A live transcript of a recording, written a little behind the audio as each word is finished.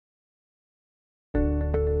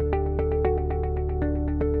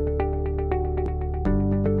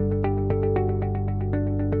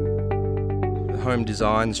home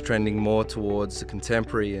design's trending more towards the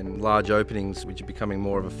contemporary and large openings, which are becoming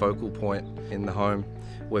more of a focal point in the home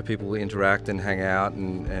where people interact and hang out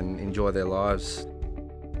and enjoy their lives.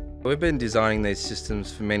 We've been designing these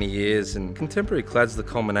systems for many years, and contemporary clad's the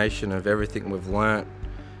culmination of everything we've learnt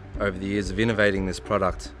over the years of innovating this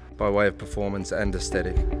product by way of performance and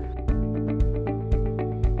aesthetic.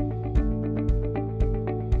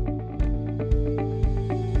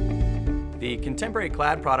 The contemporary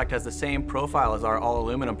clad product has the same profile as our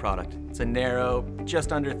all-aluminum product. It's a narrow,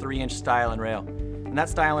 just under 3-inch stile and rail. And that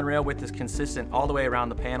stile and rail width is consistent all the way around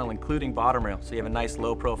the panel, including bottom rail. So you have a nice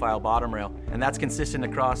low-profile bottom rail. And that's consistent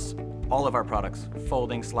across all of our products,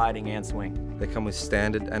 folding, sliding, and swing. They come with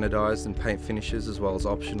standard anodized and paint finishes, as well as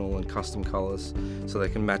optional and custom colors, so they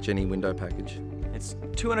can match any window package. It's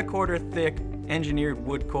 2 1/4 thick engineered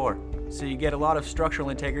wood core. So you get a lot of structural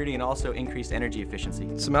integrity and also increased energy efficiency.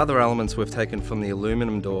 Some other elements we've taken from the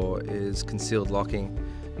aluminum door is concealed locking.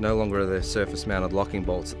 No longer are there surface mounted locking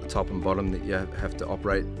bolts at the top and bottom that you have to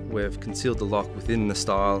operate. We've concealed the lock within the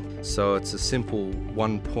stile, so it's a simple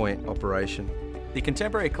one-point operation. The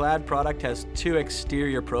contemporary clad product has 2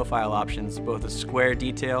 exterior profile options, both a square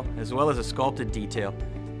detail as well as a sculpted detail,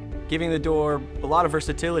 giving the door a lot of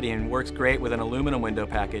versatility and works great with an aluminum window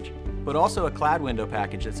package, but also a clad window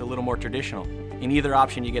package that's a little more traditional. In either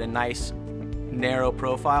option you get a nice narrow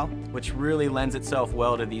profile, which really lends itself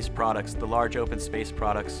well to these products, the large open space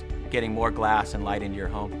products, getting more glass and light into your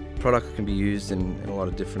home. The product can be used in a lot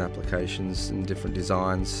of different applications and different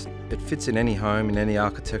designs. It fits in any home, in any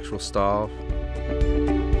architectural style.